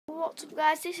What's up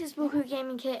guys, this is Boohoo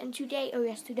Gaming Kit, and today,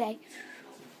 today,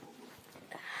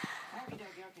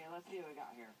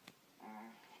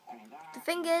 the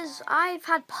thing is, I've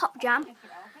had popjam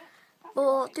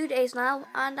for 2 days now,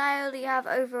 and I only have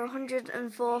over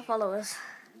 104 followers.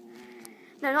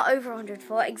 No, not over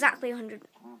 104, exactly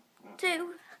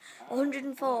 102,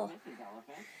 104.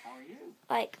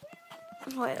 Like,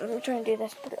 wait, let me try and do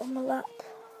this, put it on my lap.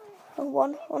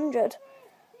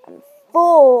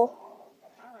 104.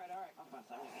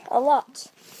 A lot.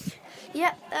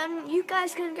 Yeah, you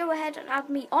guys can go ahead and add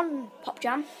me on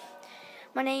popjam.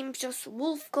 My name's just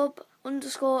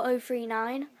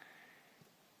wolfcub_039.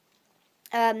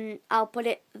 I'll put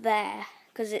it there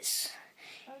because it's,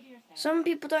 some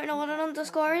people don't know what an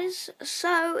underscore is,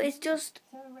 so it's just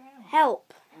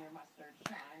help.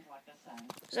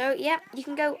 So yeah, you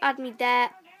can go add me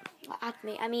there.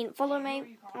 Follow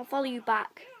me. I'll follow you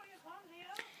back.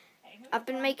 I've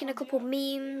been making a couple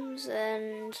memes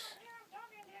and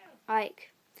I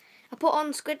put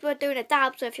on Squidward doing a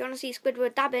dab, so if you want to see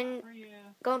Squidward dabbing,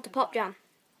 go on to popjam.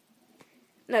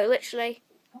 No, literally,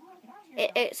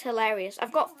 it's hilarious.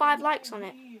 I've got 5 likes on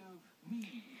it.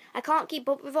 I can't keep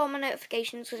up with all my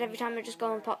notifications because every time I just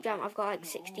go on popjam, I've got like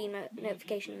 16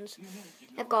 notifications.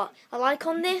 I've got a like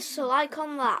on this, a like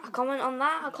on that, a comment on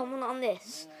that, a comment on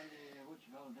this.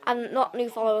 And not new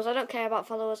followers. I don't care about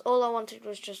followers. All I wanted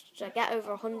was just to get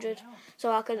over 100,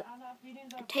 so I could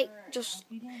take because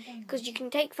you can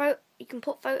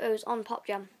put photos on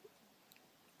popjam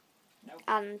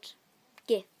and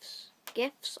gifs.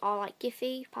 Gifs are like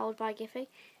Giphy, powered by Giphy.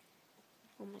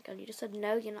 Oh my god, you just said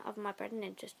no, you're not having my bread, and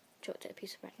then just chucked it a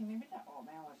piece of bread. Maybe that. Oh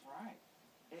man, that's right.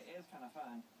 It is kind of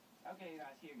fun. Okay, you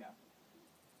guys, here you go.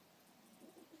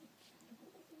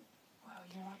 Wow,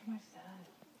 you're like my son.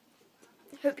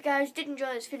 Hope you guys did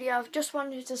enjoy this video. I've just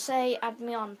wanted to say add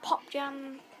me on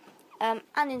popjam and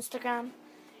Instagram.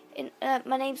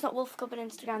 My name's not wolfcub on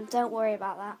Instagram, don't worry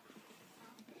about that.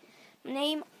 My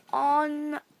name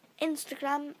on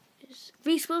Instagram is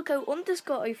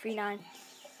VivaVideo_039.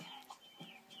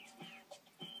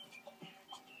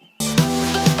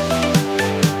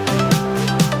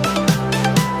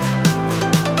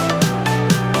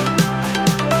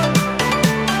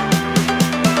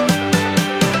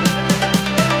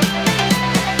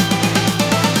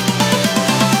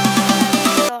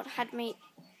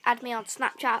 Add me on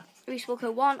Snapchat,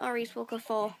 ReeseWalker1 or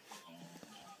ReeseWalker4.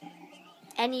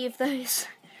 Any of those.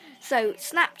 So,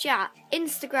 Snapchat,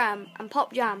 Instagram, and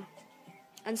popjam,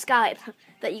 and Skype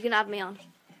that you can add me on.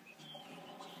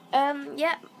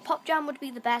 Yeah, popjam would be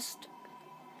the best.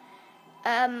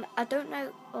 I don't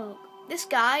know. Oh, this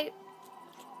guy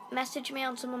messaged me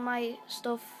on some of my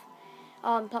stuff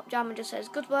on popjam and just says,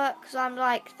 good work. So I'm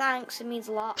like, thanks, it means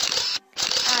a lot.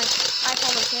 And I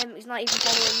followed him, he's not even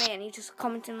following me, and he's just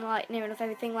commenting like near enough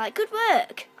everything like, good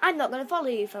work, I'm not going to follow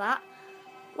you for that.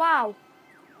 Wow.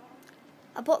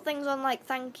 I put things on like,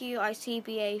 thank you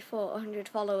ICBA for 100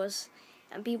 followers,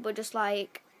 and people were just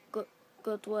like, good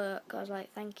work. I was like,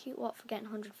 thank you, what, for getting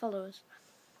 100 followers?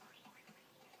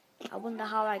 I wonder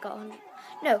how I got 100,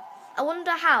 no, I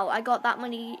wonder how I got that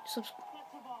many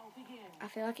I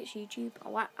feel like it's YouTube.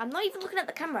 Oh, I'm not even looking at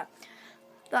the camera.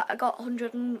 That I got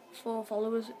 104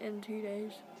 followers in 2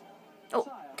 days. Oh,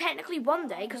 technically 1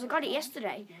 day because I got it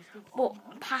yesterday, but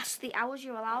past the hours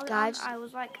you're allowed. Guys, I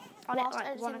was like on it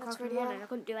like 1 o'clock in the morning. I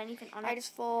couldn't do anything on it. I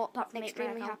just thought I'm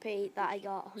extremely happy that I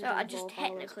got 104 So I just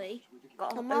technically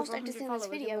got and over whilst 100 editing followers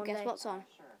this video, in 1 guess day. what's on?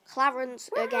 Clarence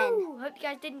again. Hope you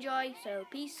guys did enjoy. So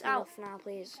peace out. Enough now,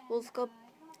 please. Wolfcub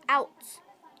out.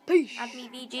 Peace. Add me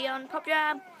VG on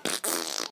popjam.